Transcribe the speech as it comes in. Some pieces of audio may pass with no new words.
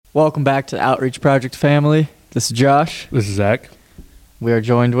Welcome back to the Outreach Project family. This is Josh. This is Zach. We are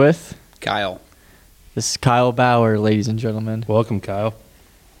joined with Kyle. This is Kyle Bauer, ladies and gentlemen. Welcome, Kyle.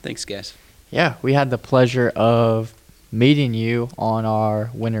 Thanks, guys. Yeah, we had the pleasure of meeting you on our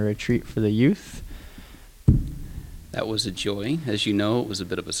winter retreat for the youth. That was a joy. As you know, it was a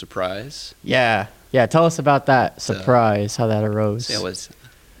bit of a surprise. Yeah. Tell us about that surprise, how that arose. That was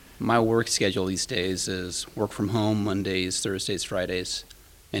my work schedule these days is work from home Mondays, Thursdays, Fridays,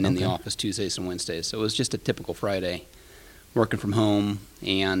 and in the office Tuesdays and Wednesdays. So it was just a typical Friday, working from home,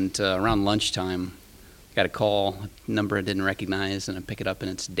 and around lunchtime, I got a call, a number I didn't recognize, and I pick it up, and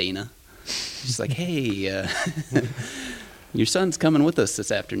it's Dana. She's like, hey, your son's coming with us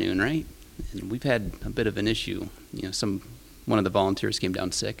this afternoon, right? And we've had a bit of an issue. You know, one of the volunteers came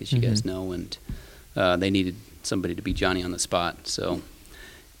down sick, as you guys know, and they needed somebody to be Johnny on the spot. So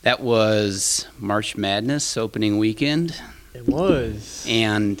that was March Madness opening weekend. It was.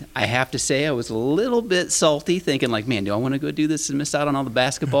 And I have to say, I was a little bit salty, thinking like, man, do I want to go do this and miss out on all the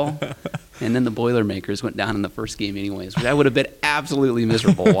basketball? And then the Boilermakers went down in the first game anyways, which I would have been absolutely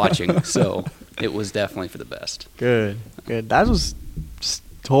miserable watching. So it was definitely for the best. Good. That was just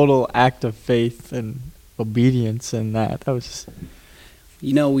total act of faith and obedience in that. That was.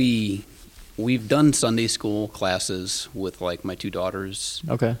 You know, we've done Sunday school classes with like my two daughters.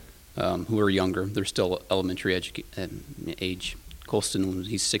 Okay. Who are younger. They're still elementary age. Colston,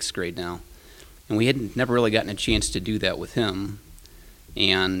 he's 6th grade now. And we had never really gotten a chance to do that with him.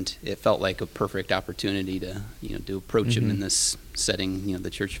 And it felt like a perfect opportunity to, to approach him in this setting,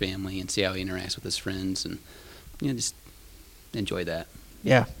 the church family, and see how he interacts with his friends and, just enjoy that.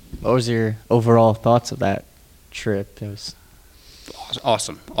 Yeah. What was your overall thoughts of that trip? It was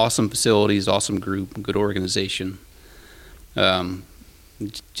awesome. Awesome facilities, awesome group, good organization.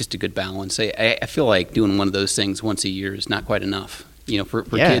 Just a good balance. I feel like doing one of those things once a year is not quite enough. For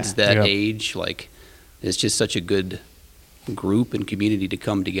kids that age, like, it's just such a good group and community to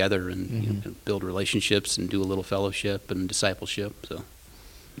come together and build relationships and do a little fellowship and discipleship. So,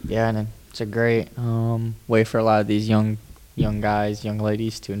 yeah, and it's a great way for a lot of these young guys, young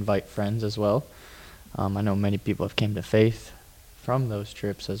ladies to invite friends as well. I know many people have came to faith from those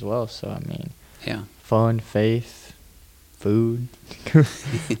trips as well. So yeah, fun, faith, food,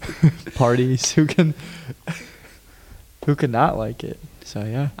 parties. Who can not like it? So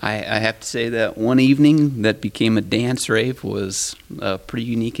yeah, I have to say that one evening that became a dance rave was a pretty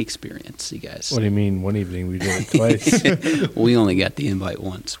unique experience, you guys. What do you mean one evening? We did it twice. We only got the invite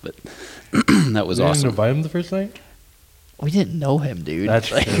once, but that was awesome. You didn't invite him the first night? We didn't know him, dude. That's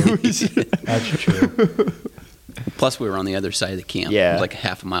true. That's true. Plus, we were on the other side of the camp. Yeah. It was like a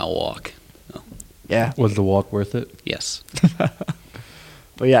half-a-mile walk. So. Yeah. Was the walk worth it? Yes.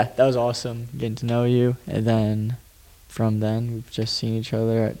 But yeah, that was awesome getting to know you. And then from then, we've just seen each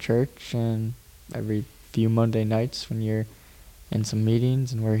other at church and every few Monday nights when you're in some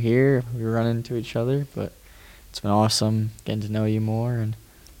meetings and we're here, we run into each other. But it's been awesome getting to know you more. And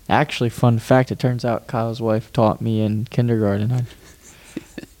actually, fun fact, it turns out Kyle's wife taught me in kindergarten.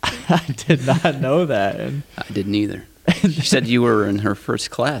 I did not know that. And I didn't either. She said you were in her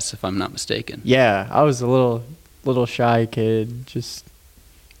first class, if I'm not mistaken. yeah, I was a little shy kid, just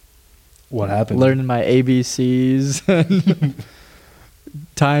What happened? learning my ABCs and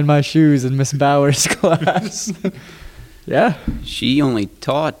tying my shoes in Miss Bauer's class. Yeah. She only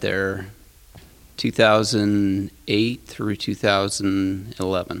taught there 2008 through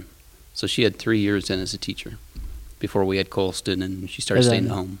 2011. So she had 3 years in as a teacher before we had Colston, and she started staying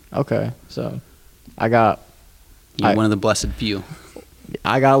at home. Okay, so I got One of the blessed few.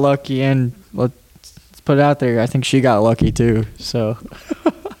 I got lucky, and let's put it out there, I think she got lucky too. So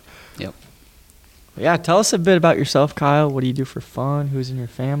Yep. yeah, tell us a bit about yourself, Kyle. What do you do for fun? Who's in your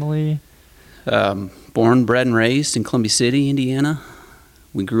family? Born, bred, and raised in Columbia City, Indiana.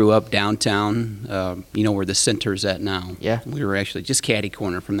 We grew up downtown, where the center's at now. Yeah. We were actually just catty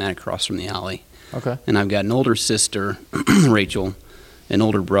corner from that, across from the alley. Okay. And I've got an older sister, Rachel, an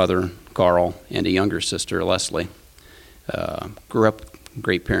older brother, Carl, and a younger sister, Leslie. Grew up,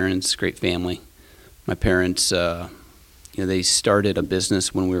 great parents, great family. My parents, they started a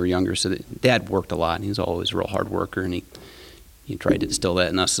business when we were younger, so Dad worked a lot, and he was always a real hard worker, and he tried to instill that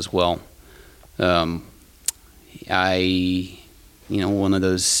in us as well. One of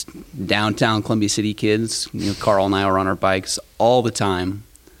those downtown Columbia City kids, Carl and I were on our bikes all the time,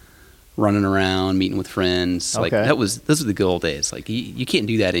 running around, meeting with friends. Okay. Like those are the good old days. Like you can't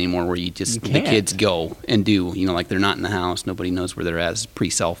do that anymore where the kids go and do, like they're not in the house, nobody knows where they're at. It's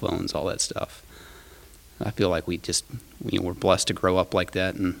pre-cell phones, all that stuff. I feel like we're blessed to grow up like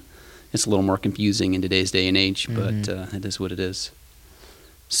that, and it's a little more confusing in today's day and age, but it is what it is.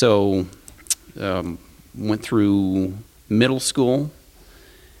 So went through middle school,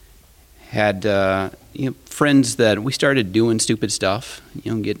 had friends that we started doing stupid stuff,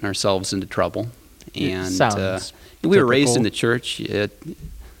 getting ourselves into trouble. And Sounds we were raised typical. in the church.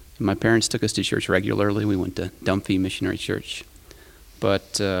 My parents took us to church regularly. We went to Dunphy Missionary Church.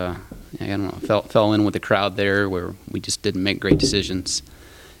 But I don't know, fell in with the crowd there where we just didn't make great decisions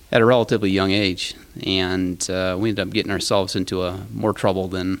at a relatively young age. And we ended up getting ourselves into more trouble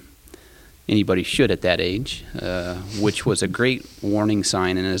than anybody should at that age, which was a great warning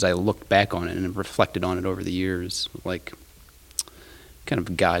sign. And as I looked back on it and reflected on it over the years, like kind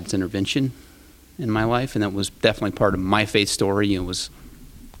of God's intervention in my life, and that was definitely part of my faith story. It was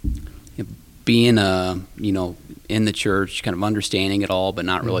being in the church, kind of understanding it all, but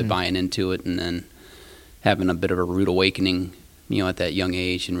not really buying into it, and then having a bit of a rude awakening, at that young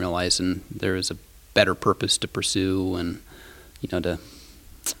age, and realizing there is a better purpose to pursue, and to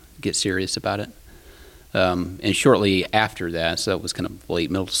get serious about it. And shortly after that, so that was kind of late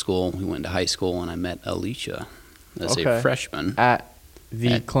middle school, we went to high school, and I met Alicia as a freshman at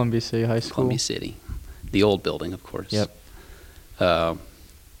Columbia City High School. Columbia City, the old building, of course. Yep.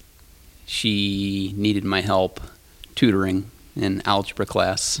 She needed my help tutoring in algebra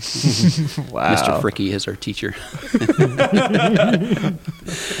class. Wow. Mr. Fricky is our teacher.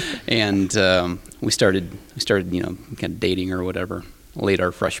 And we started, kind of dating or whatever late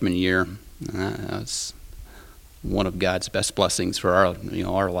our freshman year. That was one of God's best blessings for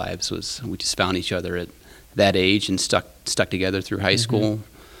our lives. Was we just found each other at that age and stuck together through high school.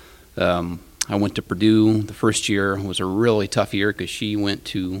 I went to Purdue. The first year was a really tough year because she went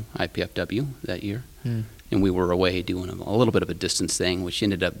to IPFW that year. And we were away doing a little bit of a distance thing, which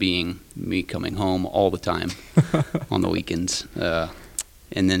ended up being me coming home all the time on the weekends.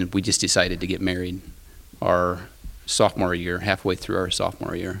 And then we just decided to get married our sophomore year, halfway through our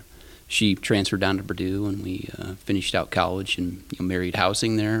sophomore year. She transferred down to Purdue, and we finished out college and married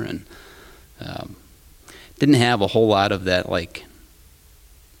housing there. And didn't have a whole lot of that, like,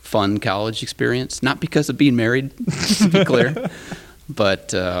 fun college experience. Not because of being married, to be clear.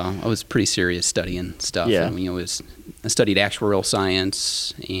 But I was pretty serious studying stuff. Yeah. I studied actuarial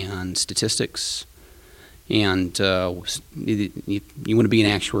science and statistics. And you want to be an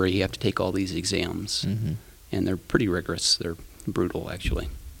actuary, you have to take all these exams. And they're pretty rigorous. They're brutal, actually.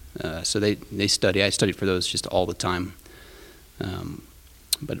 So I studied for those just all the time.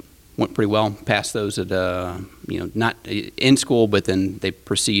 But went pretty well. Passed those at, not in school, but then they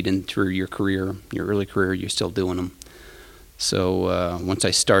proceed in through your career, your early career, you're still doing them. So once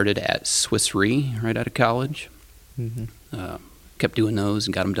I started at Swiss Re right out of college, kept doing those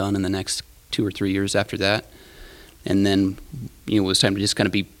and got them done in the next 2 or 3 years after that. And then, it was time to just kind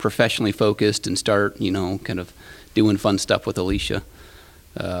of be professionally focused and start, kind of doing fun stuff with Alicia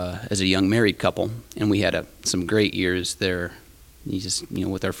as a young married couple. And we had some great years there.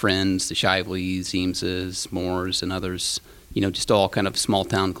 With our friends, the Shiveleys, Eameses, Moores, and others, just all kind of small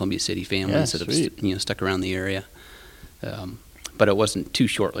town Columbia City families that have, stuck around the area. But it wasn't too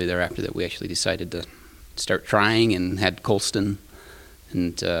shortly thereafter that we actually decided to start trying and had Colston.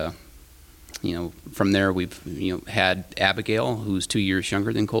 And, from there we've, had Abigail, who's 2 years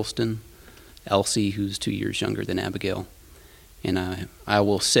younger than Colston, Elsie, who's 2 years younger than Abigail. And I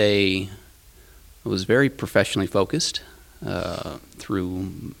will say I was very professionally focused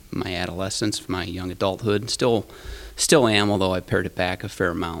through my adolescence, my young adulthood. Still am, although I pared it back a fair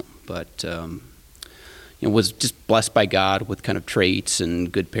amount. But was just blessed by God with kind of traits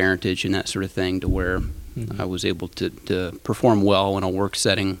and good parentage and that sort of thing to where I was able to perform well in a work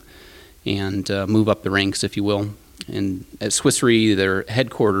setting and move up the ranks, if you will. And at Swiss Re, they're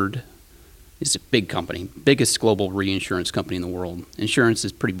headquartered. It's a big company, biggest global reinsurance company in the world. Insurance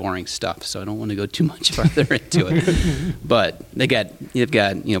is pretty boring stuff, so I don't want to go too much farther into it. But they've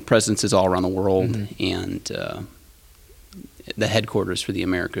got presences all around the world, and the headquarters for the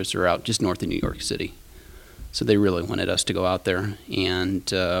Americas are out just north of New York City. So they really wanted us to go out there, and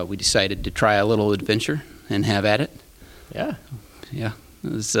we decided to try a little adventure and have at it. Yeah. Yeah.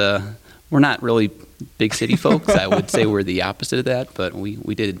 It was, we're not really big city folks. I would say we're the opposite of that, but we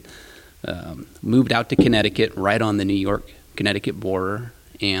did. Moved out to Connecticut, right on the New York-Connecticut border,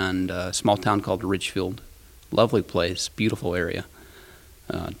 and a small town called Ridgefield. Lovely place, beautiful area.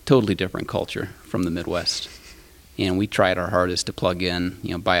 Totally different culture from the Midwest. And we tried our hardest to plug in,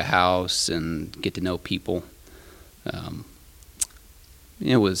 buy a house and get to know people.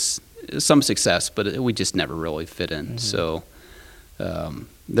 It was some success, but we just never really fit in. So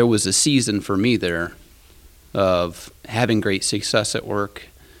there was a season for me there of having great success at work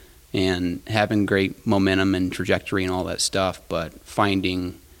and having great momentum and trajectory and all that stuff, but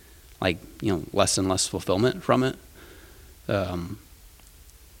finding less and less fulfillment from it.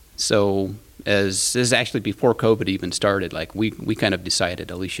 So as this is actually before COVID even started, like we kind of decided,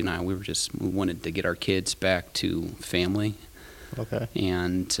 Alicia and I, we wanted to get our kids back to family. Okay.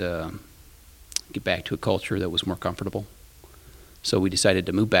 And get back to a culture that was more comfortable. So we decided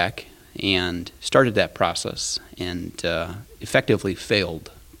to move back and started that process, and effectively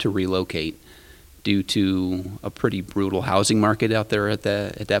failed to relocate due to a pretty brutal housing market out there at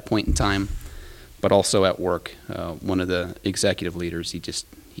that point in time, but also at work. One of the executive leaders,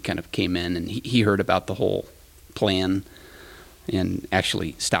 he kind of came in and he heard about the whole plan and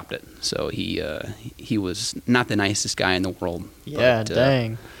actually stopped it. So he was not the nicest guy in the world. Yeah, but,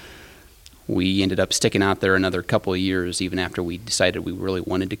 dang. We ended up sticking out there another couple of years, even after we decided we really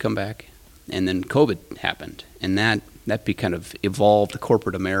wanted to come back. And then COVID happened, and that kind of evolved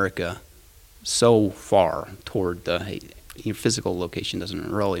corporate America so far toward your physical location doesn't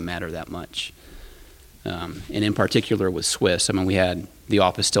really matter that much. And in particular with Swiss, I mean, we had the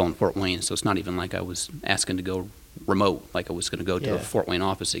office still in Fort Wayne, so it's not even like I was asking to go remote, like I was going to go to the Fort Wayne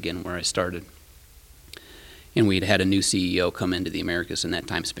office again where I started. And we'd had a new CEO come into the Americas in that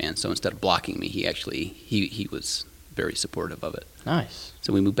time span, so instead of blocking me, he was very supportive of it. Nice.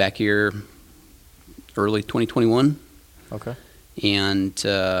 So we moved back here early 2021. Okay. And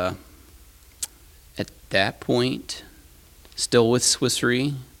at that point, still with Swiss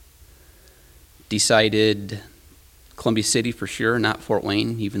Re, decided Columbia City for sure, not Fort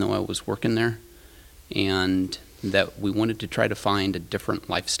Wayne, even though I was working there, and that we wanted to try to find a different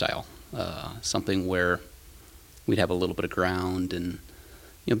lifestyle, something where we'd have a little bit of ground and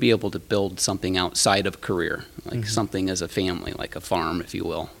be able to build something outside of career, like something as a family, like a farm, if you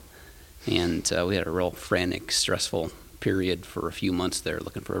will. And we had a real frantic, stressful period for a few months there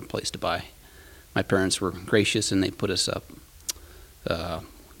looking for a place to buy. My parents were gracious and they put us up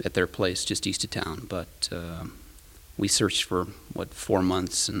at their place just east of town, but we searched for 4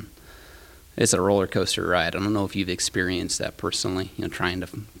 months, and it's a roller coaster ride. I don't know if you've experienced that personally, trying to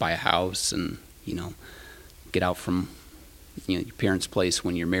buy a house and get out from your parents' place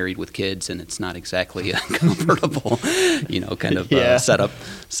when you're married with kids, and it's not exactly a comfortable kind of setup.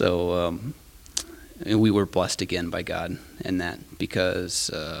 So we were blessed again by God in that,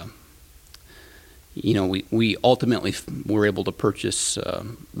 because we ultimately were able to purchase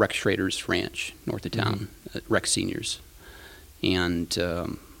Rex Schrader's ranch north of town, Rex Seniors, and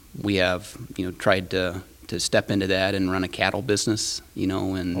we have tried to step into that and run a cattle business,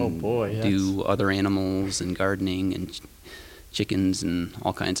 and do other animals and gardening and chickens and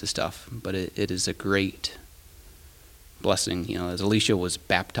all kinds of stuff. But it is a great blessing, as Alicia was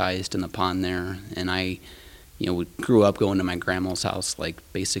baptized in the pond there, and I we grew up going to my grandma's house, like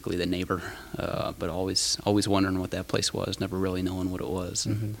basically the neighbor, but always wondering what that place was, never really knowing what it was,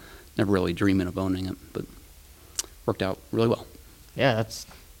 and never really dreaming of owning it, but worked out really well. Yeah, that's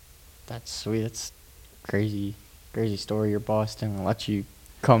sweet. That's crazy story. Your boss didn't let you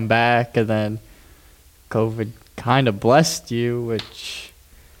come back, and then COVID kind of blessed you, which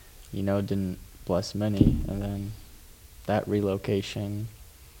didn't bless many, and then that relocation.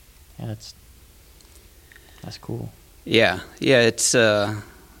 Yeah, that's cool. Yeah, it's it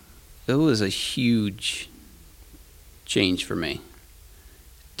was a huge change for me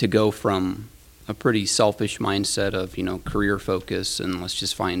to go from a pretty selfish mindset of career focus and let's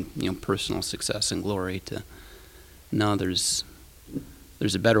just find personal success and glory to no, there's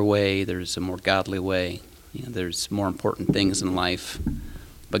a better way, there's a more godly way, there's more important things in life.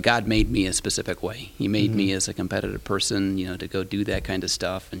 But God made me a specific way. He made me as a competitive person, to go do that kind of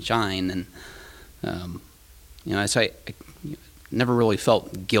stuff and shine. And I never really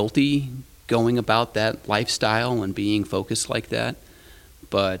felt guilty going about that lifestyle and being focused like that.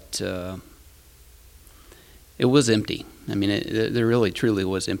 But it was empty. I mean, there really, truly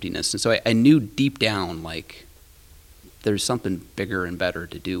was emptiness. And so I knew deep down, like, there's something bigger and better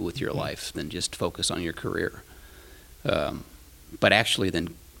to do with your life than just focus on your career. But actually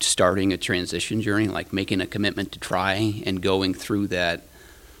then starting a transition journey, like making a commitment to try and going through that,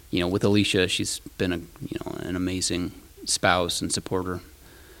 with Alicia, she's been an amazing spouse and supporter.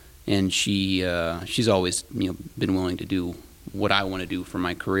 And she's always, been willing to do what I want to do for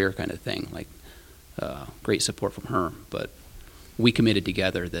my career kind of thing, like great support from her. But we committed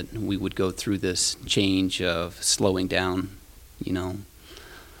together that we would go through this change of slowing down,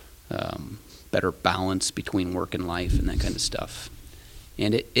 better balance between work and life and that kind of stuff.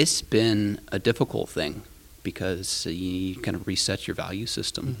 And it's been a difficult thing because you kind of reset your value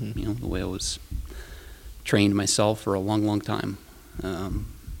system, the way I was trained myself for a long, long time.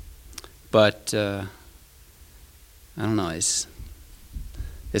 But I don't know. It's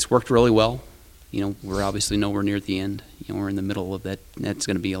worked really well. We're obviously nowhere near the end. We're in the middle of that. That's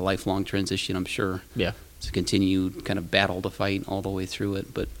going to be a lifelong transition, I'm sure. Yeah. It's a continued kind of battle to fight all the way through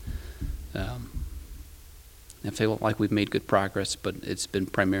it. But I feel like we've made good progress, but it's been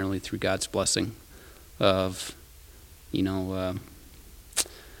primarily through God's blessing of,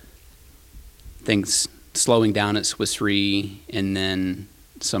 things slowing down at Swiss Re, and then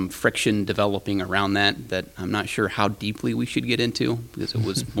some friction developing around that I'm not sure how deeply we should get into, because it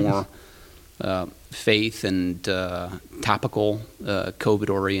was more faith and topical,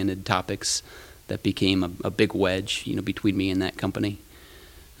 COVID-oriented topics that became a big wedge, between me and that company,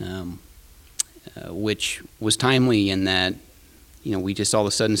 which was timely in that, we just all of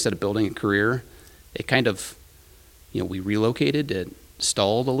a sudden, instead of building a career, it kind of, we relocated, it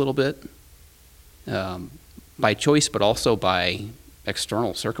stalled a little bit, by choice, but also by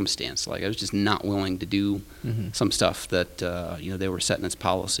external circumstance. Like, I was just not willing to do some stuff that they were setting as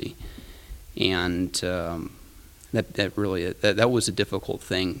policy, and that was a difficult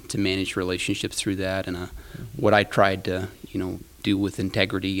thing to manage relationships through that. And what I tried to do with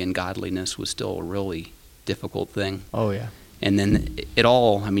integrity and godliness was still a really difficult thing. Oh yeah. And then it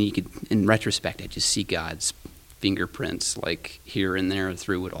all, you could, in retrospect, I just see God's fingerprints, like, here and there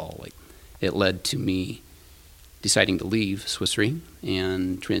through it all. Like, it led to me deciding to leave Swiss Re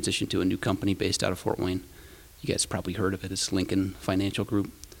and transition to a new company based out of Fort Wayne. You guys probably heard of it. It's Lincoln Financial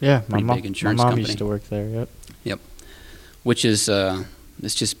Group. Yeah, Pretty big insurance my mom company. used to work there. Yep. Which is,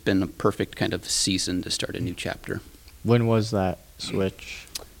 it's just been a perfect kind of season to start a new chapter. When was that switch?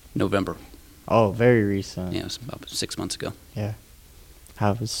 November. Oh, very recent. Yeah, it was about 6 months ago. Yeah.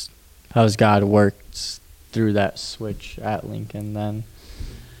 How's God worked through that switch at Lincoln then?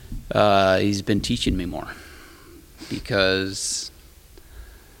 He's been teaching me more, because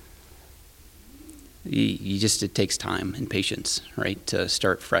it takes time and patience, right, to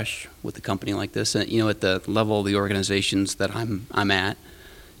start fresh with a company like this. And, at the level of the organizations that I'm at,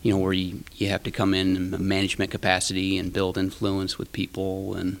 where you have to come in a management capacity and build influence with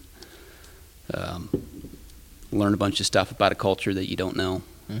people and learn a bunch of stuff about a culture that you don't know,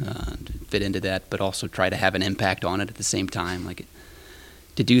 fit into that, but also try to have an impact on it at the same time. Like,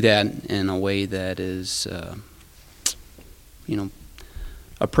 to do that in a way that is,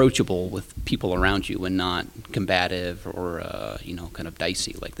 approachable with people around you and not combative or, kind of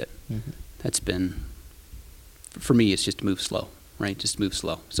dicey like that. That's been, for me, it's just move slow, right? Just move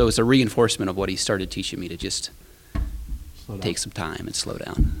slow. So it's a reinforcement of what he started teaching me, to just take some time and slow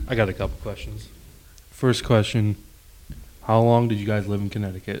down. I got a couple questions. First question, how long did you guys live in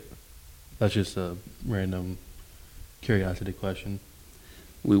Connecticut? That's just a random curiosity question.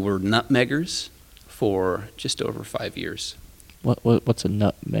 We were nutmeggers for just over 5 years. What's a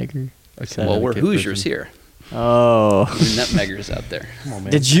nutmegger? Well, we're Hoosiers here. Oh. We're nutmeggers out there. Come on,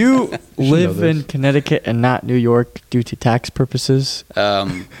 man. Did you live know in this. Connecticut and not New York due to tax purposes?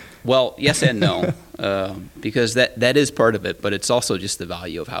 Well, yes and no, because that is part of it, but it's also just the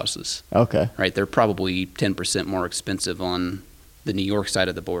value of houses. Okay. Right? They're probably 10% more expensive on the New York side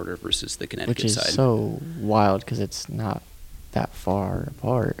of the border versus the Connecticut Which is side. so wild, because it's not that far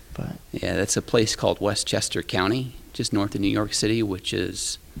apart. But Yeah, that's a place called Westchester County, just north of New York City, which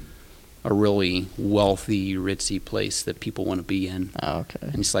is a really wealthy, ritzy place that people want to be in. oh, okay.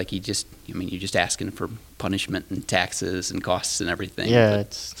 And it's like you're just asking for punishment and taxes and costs and everything. Yeah, but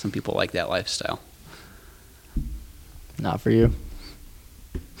it's some people like that lifestyle. not for you.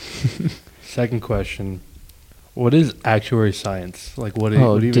 Second question, what is actuary science? Like, what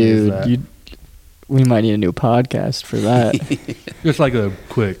Oh, even is dude, that? we might need a new podcast for that. Just like a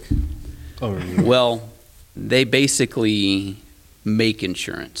quick overview. Well, they basically make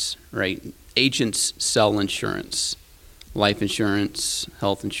insurance, right? Agents sell insurance, life insurance,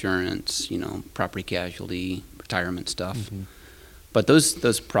 health insurance, property casualty, retirement stuff. Mhm. But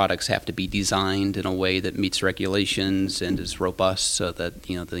those products have to be designed in a way that meets regulations and is robust, so that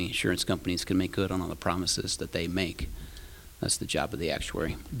the insurance companies can make good on all the promises that they make. That's the job of the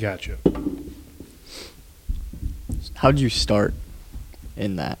actuary. Gotcha. How did you start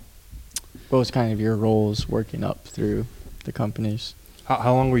in that? What was kind of your roles working up through the companies?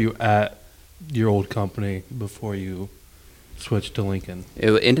 How long were you at your old company before you switched to Lincoln?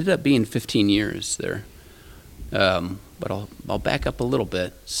 It ended up being 15 years there. But I'll back up a little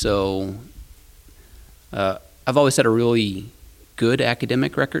bit. So I've always had a really good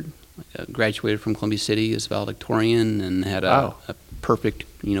academic record. I graduated from Columbia City as valedictorian and had a perfect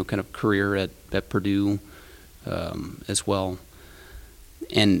kind of career at Purdue as well.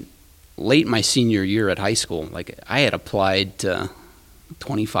 And late my senior year at high school, like, I had applied to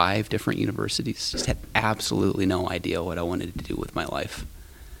 25 different universities. Just had absolutely no idea what I wanted to do with my life.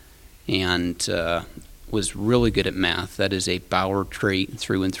 And was really good at math. That is a Bauer trait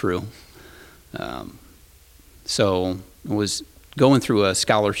through and through. So I was going through a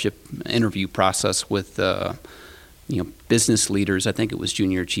scholarship interview process with business leaders. I think it was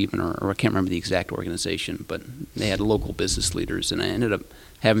Junior Achievement, or I can't remember the exact organization, but they had local business leaders, and I ended up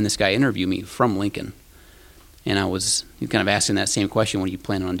having this guy interview me from Lincoln. And I was kind of asking that same question: what are you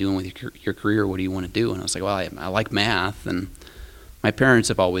planning on doing with your career? What do you want to do? And I was like, well, I like math, and my parents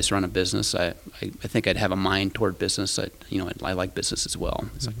have always run a business. I think I'd have a mind toward business. I like business as well.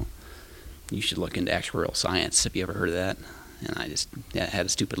 So you should look into actuarial science. Have you ever heard of that? And I just had a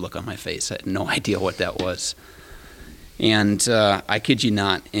stupid look on my face. I had no idea what that was. And I kid you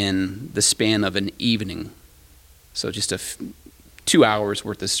not, in the span of an evening, so just 2 hours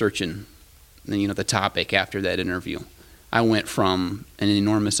worth of searching, the topic after that interview, I went from an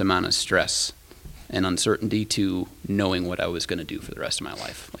enormous amount of stress and uncertainty to knowing what I was going to do for the rest of my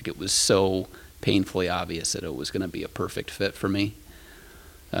life. Like, it was so painfully obvious that it was going to be a perfect fit for me.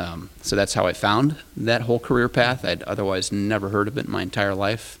 So that's how I found that whole career path. I'd otherwise never heard of it in my entire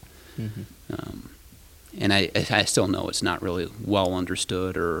life. Mm-hmm. And I still know it's not really well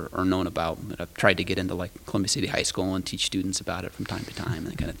understood or known about. But I've tried to get into like Columbia City High School and teach students about it from time to time,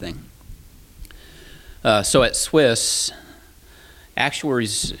 that kind of thing. So at Swiss,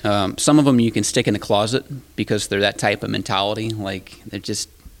 actuaries, some of them you can stick in a closet because they're that type of mentality. Like, they're just,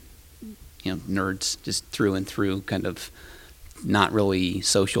 nerds, just through and through, kind of not really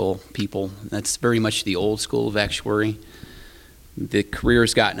social people. That's very much the old school of actuary. The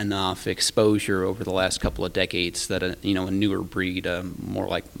career's gotten enough exposure over the last couple of decades that a newer breed, more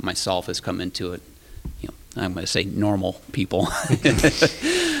like myself, has come into it. I'm going to say normal people.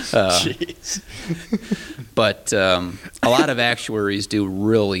 Jeez. But a lot of actuaries do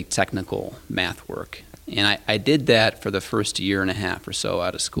really technical math work. And I did that for the first year and a half or so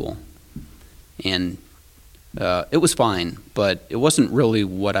out of school. And it was fine, but it wasn't really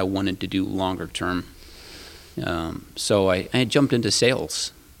what I wanted to do longer term. So I jumped into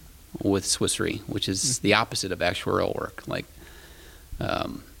sales with Swiss Re, which is the opposite of actuarial work.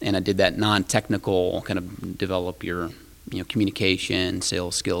 And I did that non-technical, kind of develop your communication,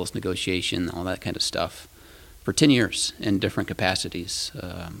 sales skills, negotiation, all that kind of stuff for 10 years in different capacities,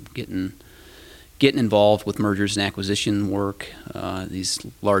 getting involved with mergers and acquisition work, these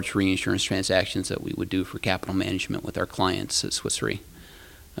large reinsurance transactions that we would do for capital management with our clients at Swiss Re,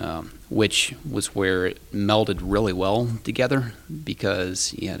 which was where it melded really well together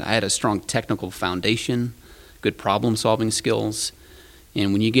because I had a strong technical foundation, good problem-solving skills,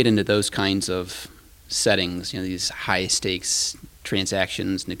 and when you get into those kinds of settings, these high-stakes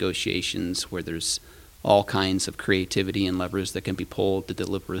transactions, negotiations, where there's all kinds of creativity and levers that can be pulled to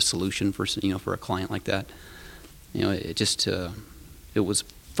deliver a solution for a client like that, it just it was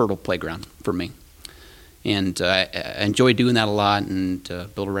fertile playground for me, and I enjoyed doing that a lot and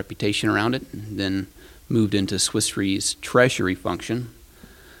built a reputation around it. And then moved into Swiss Re's treasury function.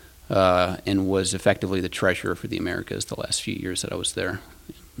 And was effectively the treasurer for the Americas the last few years that I was there.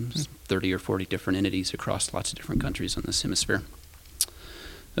 30 or 40 different entities across lots of different countries on this hemisphere.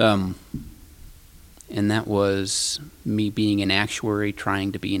 And that was me being an actuary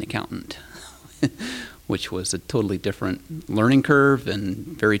trying to be an accountant, which was a totally different learning curve and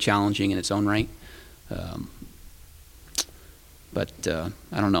very challenging in its own right. But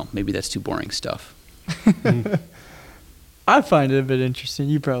I don't know, maybe that's too boring stuff. I find it a bit interesting.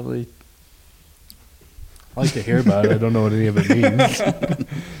 You probably... I like to hear about it. I don't know what any of it means.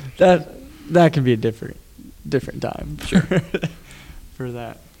 that can be a different time. Sure. For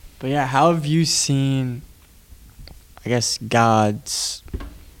that. But yeah, how have you seen, I guess, God's...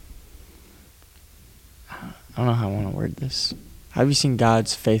 I don't know how I want to word this. How have you seen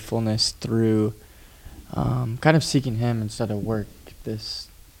God's faithfulness through kind of seeking Him instead of work, this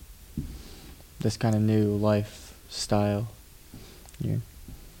kind of new lifestyle? Yeah.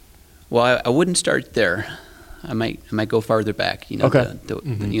 Well, I wouldn't start there. I might go farther back. Okay.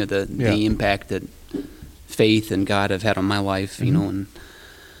 The impact that faith and God have had on my life. And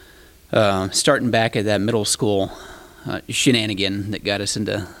starting back at that middle school shenanigan that got us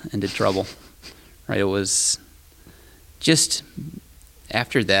into trouble. Right. It was just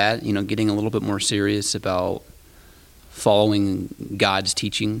after that, getting a little bit more serious about following God's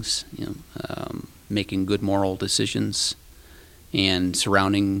teachings. Making good moral decisions, and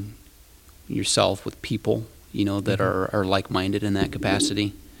surrounding yourself with people, that are like-minded in that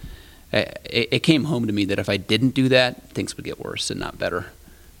capacity. It came home to me that if I didn't do that, things would get worse and not better.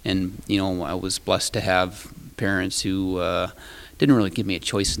 And, I was blessed to have parents who didn't really give me a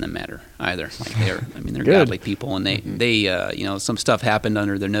choice in the matter either. Like they're Good. godly people, and they some stuff happened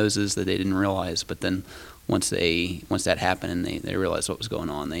under their noses that they didn't realize. But then once that happened and they realized what was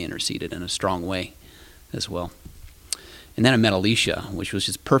going on, they interceded in a strong way as well. And then I met Alicia, which was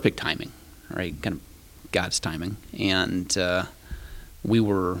just perfect timing, right? Kind of God's timing, and we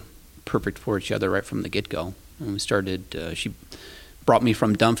were perfect for each other right from the get-go. And we started. She brought me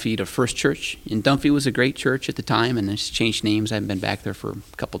from Dunphy to First Church, and Dunphy was a great church at the time, and it's changed names. I haven't been back there for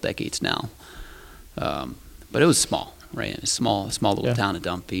a couple decades now, but it was small, right? It was small little town of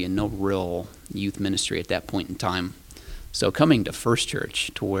Dunphy, and no real youth ministry at that point in time. So coming to First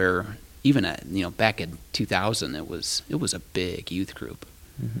Church, to where even back in 2000, it was a big youth group.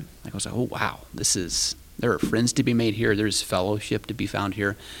 Mm-hmm. Like I was like, oh wow, there are friends to be made here. There's fellowship to be found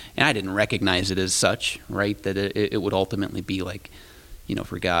here, and I didn't recognize it as such, right? That it would ultimately be like,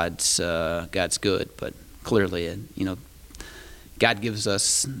 for God's good. But clearly, God gives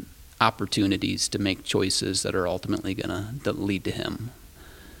us opportunities to make choices that are ultimately gonna lead to Him.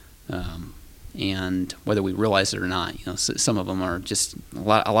 And whether we realize it or not, some of them are just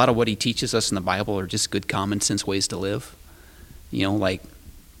a lot of what He teaches us in the Bible are just good common sense ways to live. Like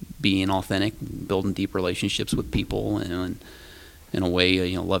being authentic, building deep relationships with people, and in a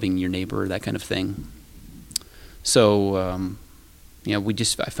way, loving your neighbor, that kind of thing. So,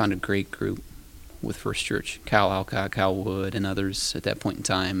 I found a great group with First Church, Kyle Alcott, Kyle Wood, and others at that point in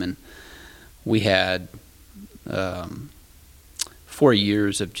time, and we had 4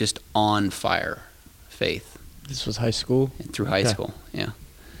 years of just on fire faith. This was high school? Through high school, yeah.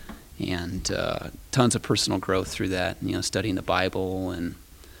 And tons of personal growth through that, studying the Bible and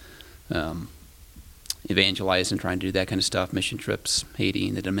evangelizing, trying to do that kind of stuff, mission trips, Haiti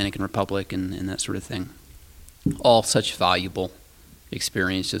and the Dominican Republic and that sort of thing. All such valuable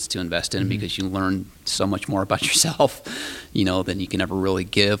experiences to invest in, because you learn so much more about yourself, than you can ever really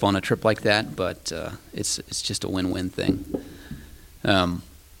give on a trip like that. But it's just a win-win thing.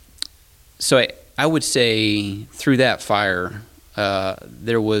 So I would say through that fire,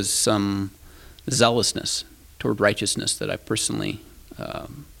 there was some zealousness toward righteousness that I personally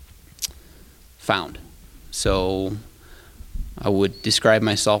found. So I would describe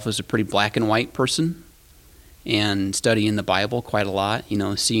myself as a pretty black and white person, and studying the Bible quite a lot,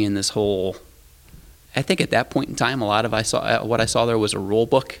 seeing this whole, I think at that point in time, a lot of what I saw there was a rule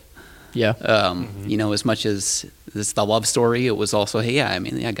book. Yeah. As much as it's the love story, it was also, hey,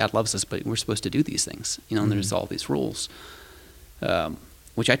 God loves us, but we're supposed to do these things, and there's all these rules,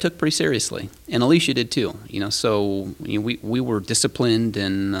 which I took pretty seriously, and Alicia did too. So we were disciplined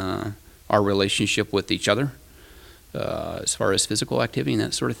in our relationship with each other, as far as physical activity and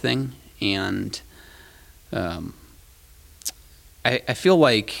that sort of thing, and I feel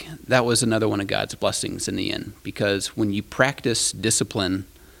like that was another one of God's blessings in the end, because when you practice discipline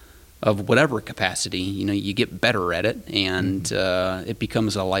of whatever capacity, you get better at it, and it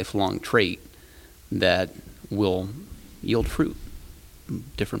becomes a lifelong trait that will yield fruit,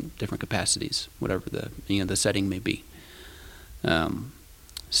 different capacities, whatever the setting may be.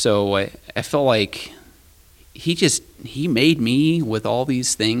 So I felt like he made me with all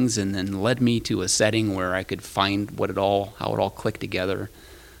these things, and then led me to a setting where I could find how it all clicked together,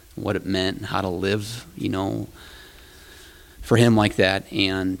 what it meant, and how to live, for Him like that.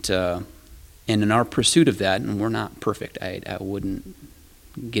 And in our pursuit of that, and we're not perfect, I wouldn't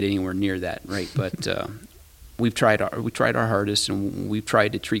get anywhere near that, right? But we tried our hardest, and we've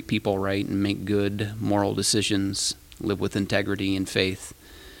tried to treat people right and make good moral decisions, live with integrity and faith,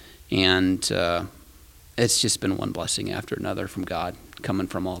 and it's just been one blessing after another from God, coming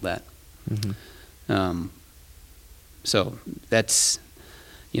from all that. Mm-hmm. So that's,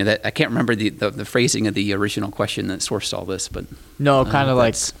 that I can't remember the phrasing of the original question that sourced all this, but no, kind of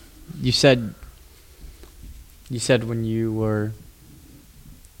like you said when you were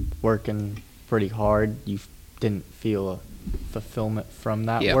working pretty hard, you didn't feel a fulfillment from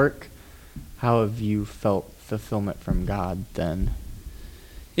that work. How have you felt fulfillment from God then?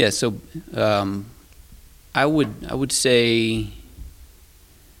 Yeah, so I would say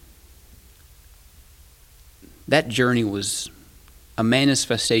that journey was a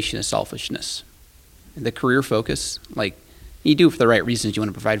manifestation of selfishness. The career focus, like, you do it for the right reasons. You want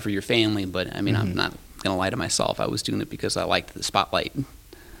to provide for your family, but I'm not going to lie to myself. I was doing it because I liked the spotlight,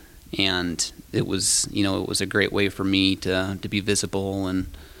 and it was a great way for me to be visible and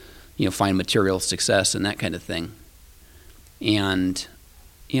find material success and that kind of thing. And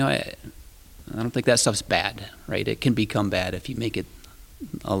I don't think that stuff's bad, right? It can become bad if you make it,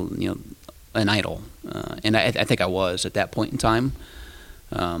 an idol. And I think I was at that point in time.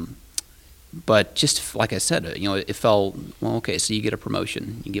 but just like I said, it felt, well, okay, so you get a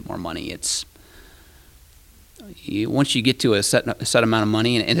promotion, you get more money. Once you get to a set amount of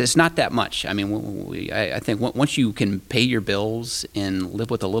money, and it's not that much. I mean, I think once you can pay your bills and live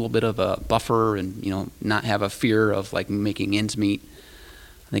with a little bit of a buffer, and not have a fear of like making ends meet,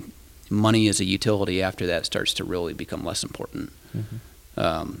 I think money as a utility after that starts to really become less important.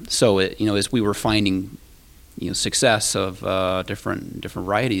 Mm-hmm. So as we were finding success of different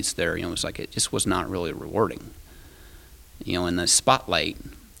varieties there, it's like it just was not really rewarding. In the spotlight,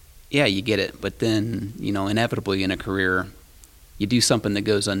 yeah, you get it, but then inevitably in a career, you do something that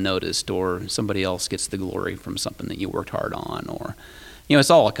goes unnoticed, or somebody else gets the glory from something that you worked hard on, or it's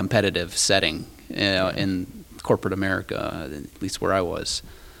all a competitive setting in corporate America, at least where I was,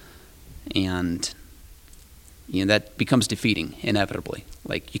 and that becomes defeating inevitably.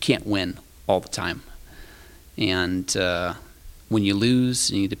 Like, you can't win all the time. And when you lose,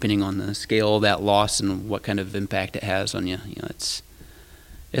 depending on the scale of that loss and what kind of impact it has on you,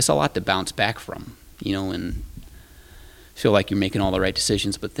 it's a lot to bounce back from, and feel like you're making all the right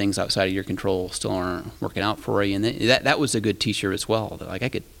decisions, but things outside of your control still aren't working out for you. And that was a good teacher as well. Like, I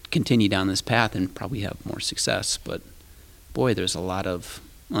could continue down this path and probably have more success, but boy, there's a lot of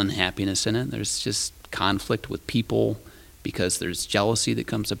unhappiness in it. There's just conflict with people because there's jealousy that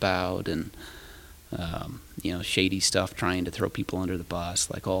comes about, and shady stuff trying to throw people under the bus,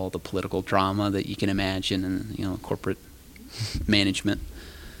 like all the political drama that you can imagine, and corporate management.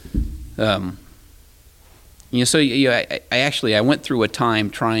 So I went through a time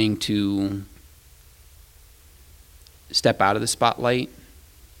trying to step out of the spotlight,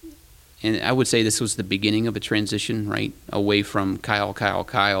 and I would say this was the beginning of a transition, right, away from Kyle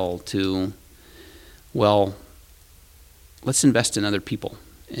to, well, let's invest in other people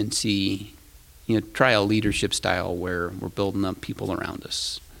and see, try a leadership style where we're building up people around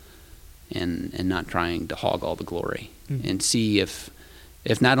us, and not trying to hog all the glory, and see if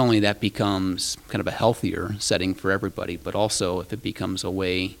not only that becomes kind of a healthier setting for everybody, but also if it becomes a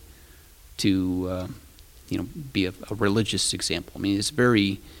way to, be a religious example. I mean, it's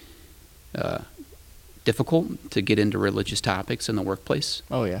very difficult to get into religious topics in the workplace.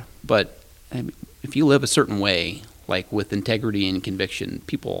 Oh, yeah. But if you live a certain way, like with integrity and conviction,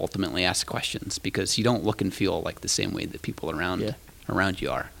 people ultimately ask questions because you don't look and feel like the same way that people around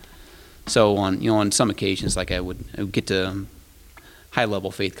you are. So on some occasions, like I would get to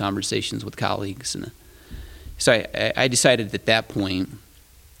high-level faith conversations with colleagues, and so I decided at that point,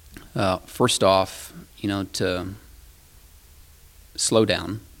 first off, to slow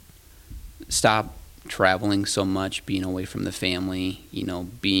down, stop traveling so much, being away from the family,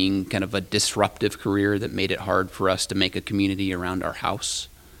 being kind of a disruptive career that made it hard for us to make a community around our house,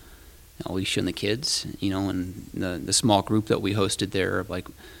 Alicia and the kids, and the small group that we hosted there, like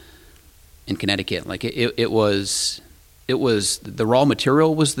in Connecticut, like it was the raw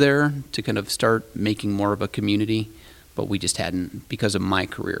material was there to kind of start making more of a community, but we just hadn't, because of my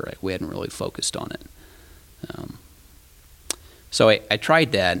career, we hadn't really focused on it. So I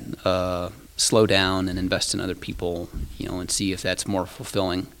tried that, slow down and invest in other people, and see if that's more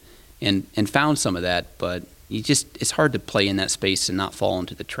fulfilling, and found some of that, but it's hard to play in that space and not fall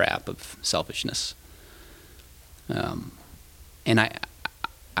into the trap of selfishness. And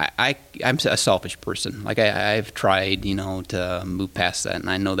I'm a selfish person. Like I've tried, to move past that, and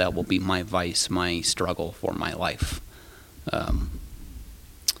I know that will be my vice, my struggle for my life,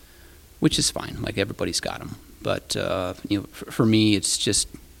 which is fine. Like everybody's got them, but for me, it's just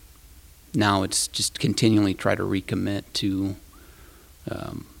continually try to recommit to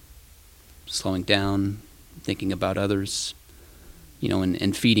slowing down, thinking about others,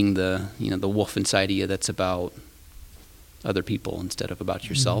 and feeding the the wolf inside of you that's about other people instead of about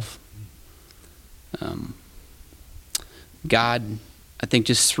yourself. God, I think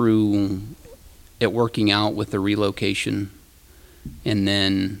just through it working out with the relocation, and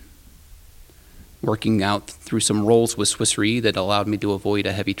then working out through some roles with Swiss Re that allowed me to avoid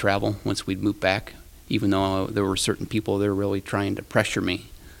a heavy travel once we'd moved back, even though there were certain people that were really trying to pressure me,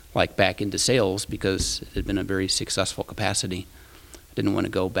 like back into sales, because it had been a very successful capacity. I didn't want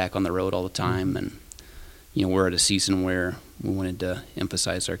to go back on the road all the time, and we're at a season where we wanted to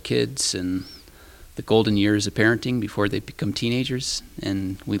emphasize our kids and the golden years of parenting before they become teenagers,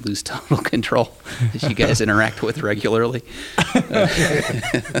 and we lose total control as you guys interact with regularly.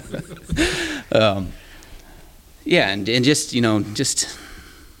 And just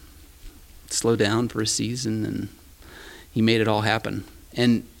slow down for a season, and he made it all happen.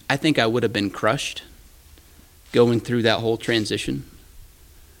 And I think I would have been crushed going through that whole transition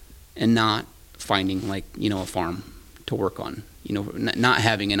and not finding a farm to work on. Not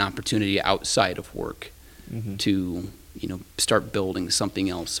having an opportunity outside of work to, start building something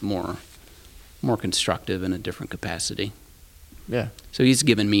else more constructive in a different capacity. Yeah. So he's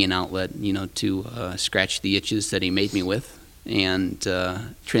given me an outlet, to scratch the itches that he made me with and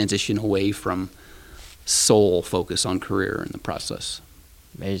transition away from sole focus on career in the process.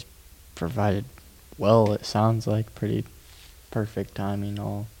 He's provided well, it sounds like pretty perfect timing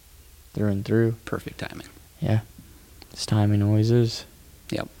all through and through. Perfect timing. Yeah. His timing always is.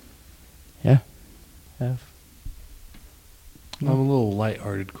 Yep. Yeah. I have a little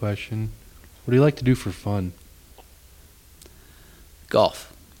lighthearted question. What do you like to do for fun?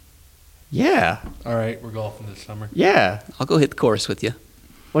 Golf. Yeah. All right, we're golfing this summer. Yeah. I'll go hit the course with you.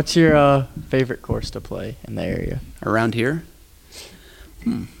 What's your favorite course to play in the area? Around here?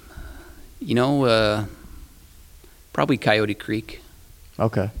 Probably Coyote Creek.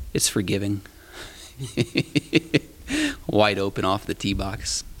 Okay. It's forgiving. Wide open off the tee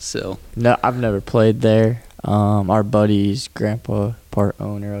box. So No, I've never played there. Our buddy's grandpa part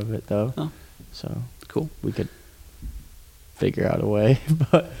owner of it though. Oh. So cool. we could figure out a way.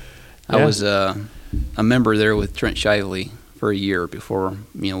 But yeah. I was a member there with Trent Shively for a year before,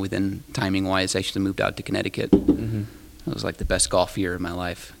 within timing wise, I actually moved out to Connecticut. Mm-hmm. It was like the best golf year of my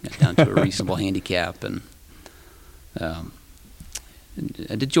life. Got down to a reasonable handicap, and I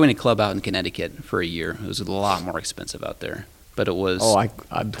did join a club out in Connecticut for a year. It was a lot more expensive out there, but it was I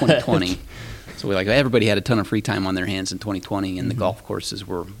 2020. So everybody had a ton of free time on their hands in 2020, and the golf courses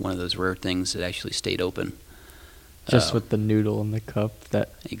were one of those rare things that actually stayed open. Just with the noodle in the cup that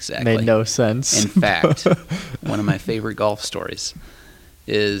exactly made no sense. In fact, one of my favorite golf stories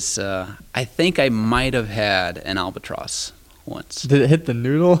is I think I might have had an albatross once. Did it hit the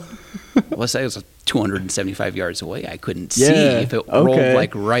noodle? Let's say it was 275 yards away. I couldn't see Yeah, if it rolled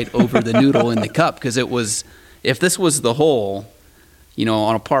like right over the noodle in the cup, because it was, if this was the hole,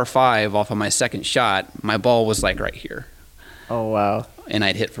 on a par 5 off of my second shot, my ball was like right here. Oh wow. And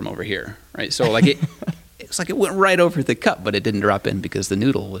I'd hit from over here, right? So like it's like it went right over the cup, but it didn't drop in because the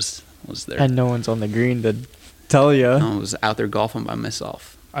noodle was there. And no one's on the green to tell you. I was out there golfing by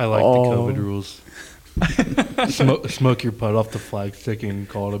myself. I like the COVID rules. Smoke your putt off the flagstick and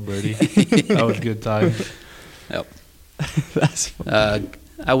call it a birdie. That was good times. Yep. That's fun.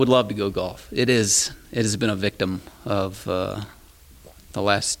 I would love to go golf. It has been a victim of the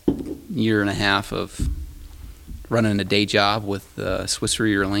last year and a half of running a day job with Swiss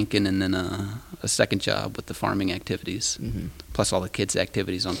Re or Lincoln, and then a second job with the farming activities, plus all the kids'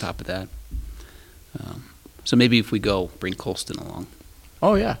 activities on top of that. So maybe if we go, bring Colston along.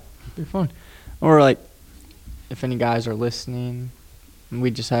 Oh yeah, it'd be fun. Or like, if any guys are listening,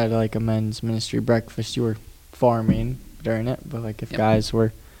 we just had like a men's ministry breakfast. You were farming during it, but like if guys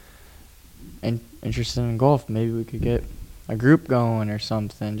were interested in golf, maybe we could get a group going or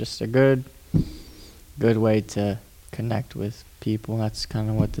something. Just a good way to connect with people. That's kind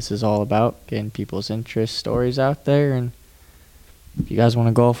of what this is all about, getting people's interest stories out there. And if you guys want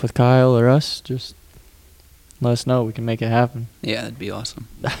to golf with Kyle or us, just let us know. We can make it happen. Yeah, that'd be awesome.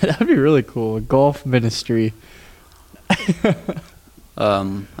 That'd be really cool. A golf ministry.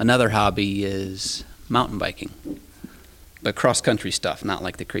 Another hobby is mountain biking, but cross-country stuff, not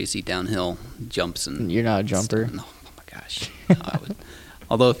like the crazy downhill jumps. And you're not a jumper? No, oh my gosh. No, I would.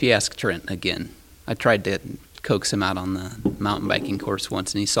 Although if you ask Trent again, I tried to coax him out on the mountain biking course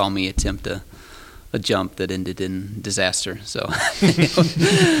once, and he saw me attempt a jump that ended in disaster. So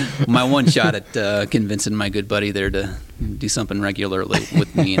my one shot at convincing my good buddy there to do something regularly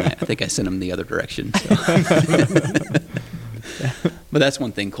with me, and I think I sent him the other direction. So. But that's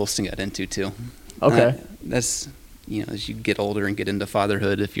one thing Colston got into too. Okay. That's, as you get older and get into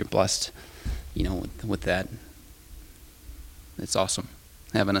fatherhood, if you're blessed, with that, it's awesome.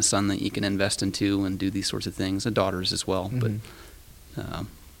 Having a son that you can invest into and do these sorts of things, and daughters as well. But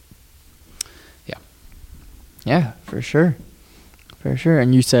yeah, for sure.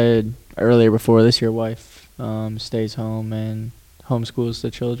 And you said earlier before this, your wife stays home and homeschools the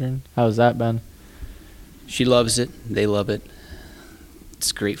children. How's that been? She loves it. They love it.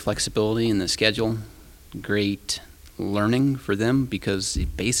 It's great flexibility in the schedule. Great learning for them, because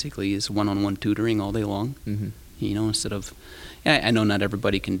it basically is one-on-one tutoring all day long. Instead of, I know not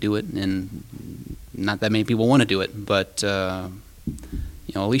everybody can do it, and not that many people want to do it, but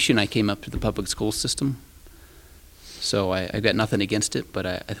Alicia and I came up to the public school system, so I've got nothing against it,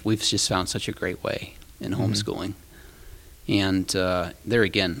 but we've just found such a great way in homeschooling. And there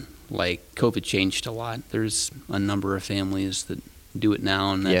again, like, COVID changed a lot. There's a number of families that do it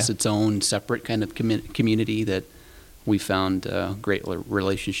now, and that's its own separate kind of community that we found great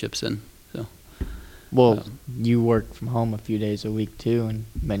relationships in. So Well, you work from home a few days a week too, and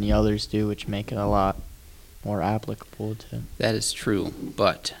many others do, which make it a lot more applicable to. That is true,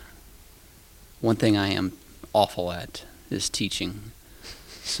 but one thing I am awful at is teaching.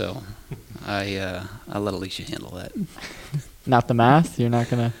 So I let Alicia handle that. Not the math? You're not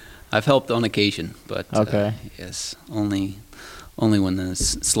going to. I've helped on occasion, but Okay. yes, only when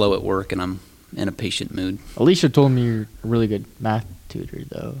it's slow at work and I'm in a patient mood. Alicia told me you're a really good math tutor,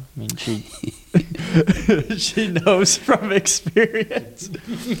 though. I mean, she she knows from experience.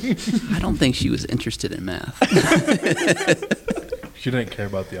 I don't think she was interested in math. She didn't care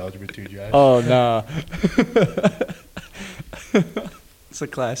about the algebra 2, Josh. Oh, no. It's a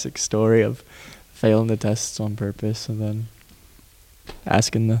classic story of failing the tests on purpose and then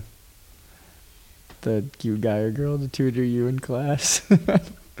asking the cute guy or girl to tutor you in class.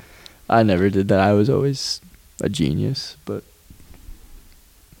 I never did that. I was always a genius, but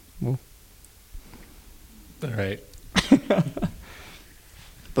well. All right.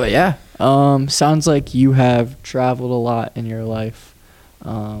 But yeah, sounds like you have traveled a lot in your life.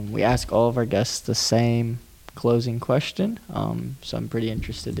 We ask all of our guests the same closing question, so I'm pretty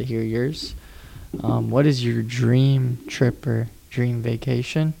interested to hear yours. What is your dream trip or dream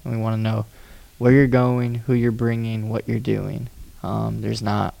vacation? And we want to know where you're going, who you're bringing, what you're doing. There's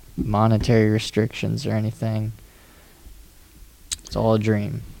not monetary restrictions or anything. It's all a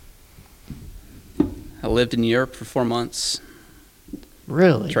dream. I lived in Europe for 4 months.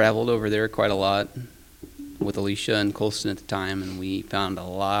 Really? Traveled over there quite a lot with Alicia and Colston at the time, and we found a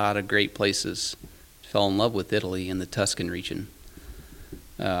lot of great places. Fell in love with Italy and the Tuscan region.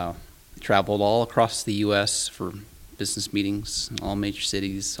 Traveled all across the U.S. for business meetings, all major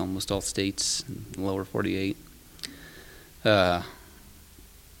cities, almost all states, in the lower 48.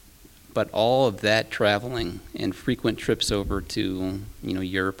 But all of that traveling and frequent trips over to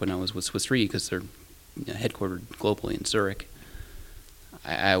Europe when I was with Swiss Re, because they're headquartered globally in Zurich,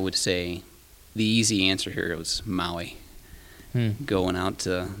 I would say the easy answer here was Maui. Going out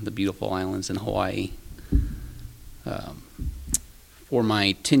to the beautiful islands in Hawaii. For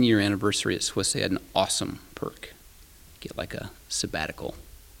my 10-year anniversary at Swiss, they had an awesome perk. Get like a sabbatical,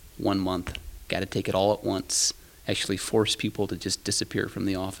 1 month. Got to take it all at once. Actually force people to just disappear from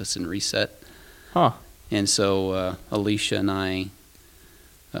the office and reset. Huh. And so Alicia and I,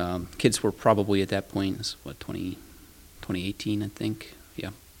 kids were probably at that point, 2018, I think. Yeah.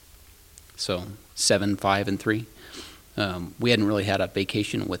 So 7, 5, and 3. We hadn't really had a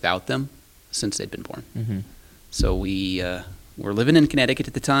vacation without them since they'd been born. Mm-hmm. So we were living in Connecticut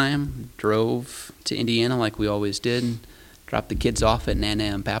at the time, drove to Indiana like we always did, dropped the kids off at Nana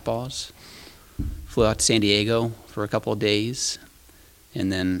and Papa's, flew out to San Diego for a couple of days,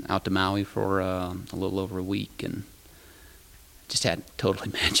 and then out to Maui for a little over a week, and just had a totally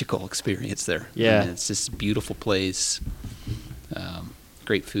magical experience there. Yeah. I mean, it's just a beautiful place,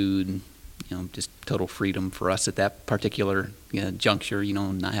 great food, just total freedom for us at that particular juncture,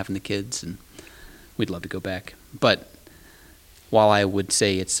 not having the kids, and we'd love to go back. But while I would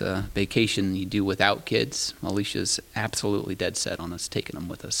say it's a vacation you do without kids, Alicia's absolutely dead set on us taking them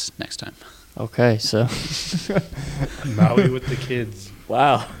with us next time. Okay, so. Maui with the kids.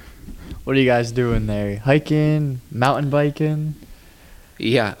 Wow. What are you guys doing there? Hiking? Mountain biking?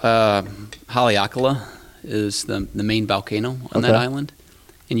 Yeah, Haleakala is the main volcano on that island.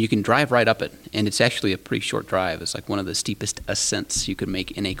 And you can drive right up it, and it's actually a pretty short drive. It's like one of the steepest ascents you could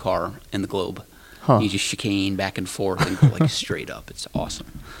make in a car in the globe. Huh. You just chicane back and forth and go like straight up. It's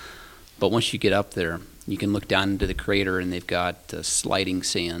awesome. But once you get up there, you can look down into the crater, and they've got sliding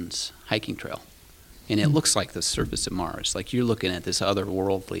sands hiking trail. And it looks like the surface of Mars. Like you're looking at this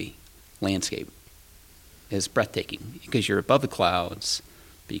otherworldly landscape. It's breathtaking because you're above the clouds,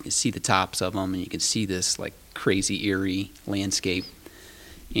 but you can see the tops of them, and you can see this like crazy, eerie landscape.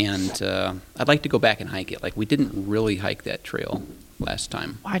 And I'd like to go back and hike it. Like we didn't really hike that trail last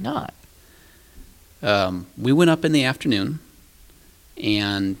time. Why not? We went up in the afternoon,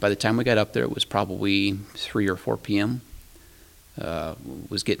 and by the time we got up there, it was probably 3 or 4 p.m. It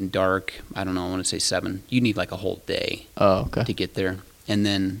was getting dark. I don't know, I want to say 7. You need like a whole day to get there. And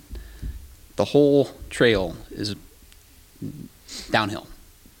then the whole trail is downhill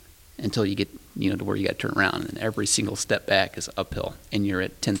until you get to where you got to turn around, and every single step back is uphill, and you're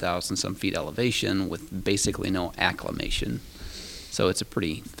at 10,000 some feet elevation with basically no acclimation. So it's a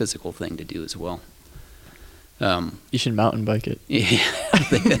pretty physical thing to do as well. You should mountain bike it. Yeah.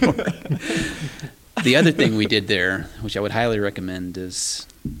 The other thing we did there, which I would highly recommend, is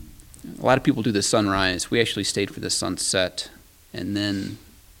a lot of people do the sunrise. We actually stayed for the sunset and then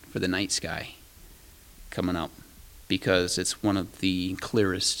for the night sky coming up, because it's one of the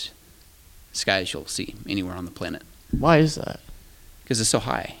clearest skies you'll see anywhere on the planet Why is that? because it's so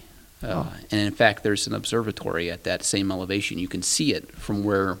high. And in fact, there's an observatory at that same elevation. You can see it from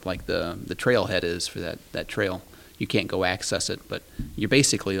where like the trailhead is for that trail. You can't go access it, but you're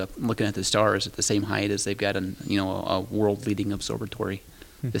basically looking at the stars at the same height as they've got a world-leading observatory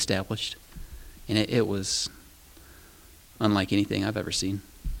established. And it was unlike anything I've ever seen.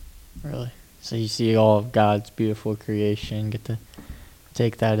 Really? So you see all of God's beautiful creation, get to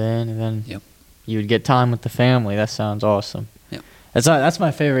take that in, and then Yep. you would get time with the family. That sounds awesome. Yep. That's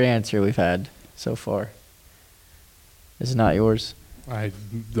my favorite answer we've had so far. Is it not yours? I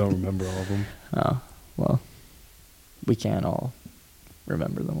don't remember all of them. Oh, well, we can't all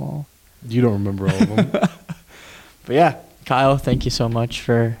remember them all. You don't remember all of them. But yeah, Kyle, thank you so much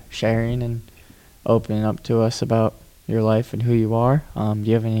for sharing and opening up to us about your life and who you are. Do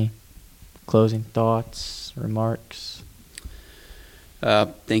you have any closing thoughts, remarks?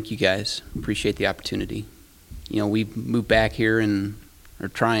 Thank you guys. Appreciate the opportunity. We moved back here and are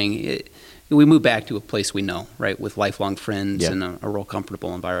trying it. We moved back to a place we know, right, with lifelong friends and a real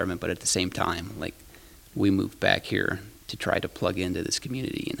comfortable environment. But at the same time, like, we moved back here to try to plug into this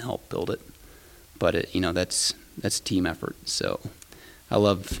community and help build it. But that's a team effort. So I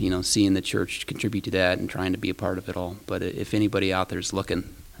love seeing the church contribute to that and trying to be a part of it all. But if anybody out there is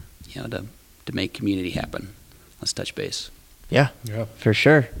looking, to make community happen, let's touch base. Yeah, for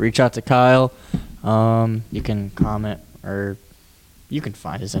sure. Reach out to Kyle. You can comment or you can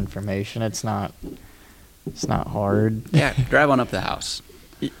find his information. It's not hard. Yeah, drive on up to the house.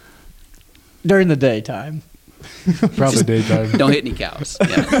 During the daytime. Probably daytime. Don't hit any cows.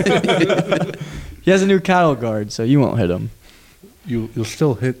 Yeah. He has a new cattle guard, so you won't hit him. You'll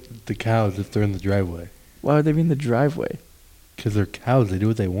still hit the cows if they're in the driveway. Why would they be in the driveway? Because they're cows. They do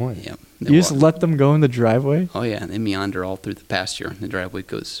what they want. Yep. You just let them go in the driveway? Oh yeah, they meander all through the pasture. The driveway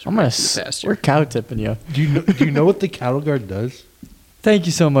goes I'm right gonna through the pasture. we're cow tipping you. Do you know what the cattle guard does? Thank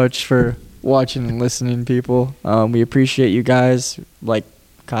you so much for watching and listening, people. We appreciate you guys. Like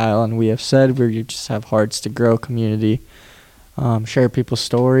Kyle and we have said, we just have hearts to grow community, share people's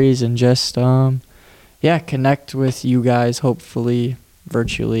stories, and just connect with you guys. Hopefully,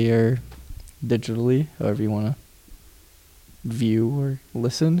 virtually or digitally, however you want to view or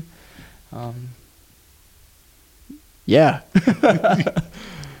listen.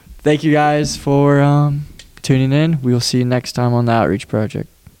 Thank you guys for tuning in. We will see you next time on the Outreach Project.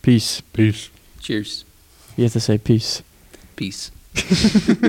 Peace. Peace. Cheers. You have to say peace. Peace.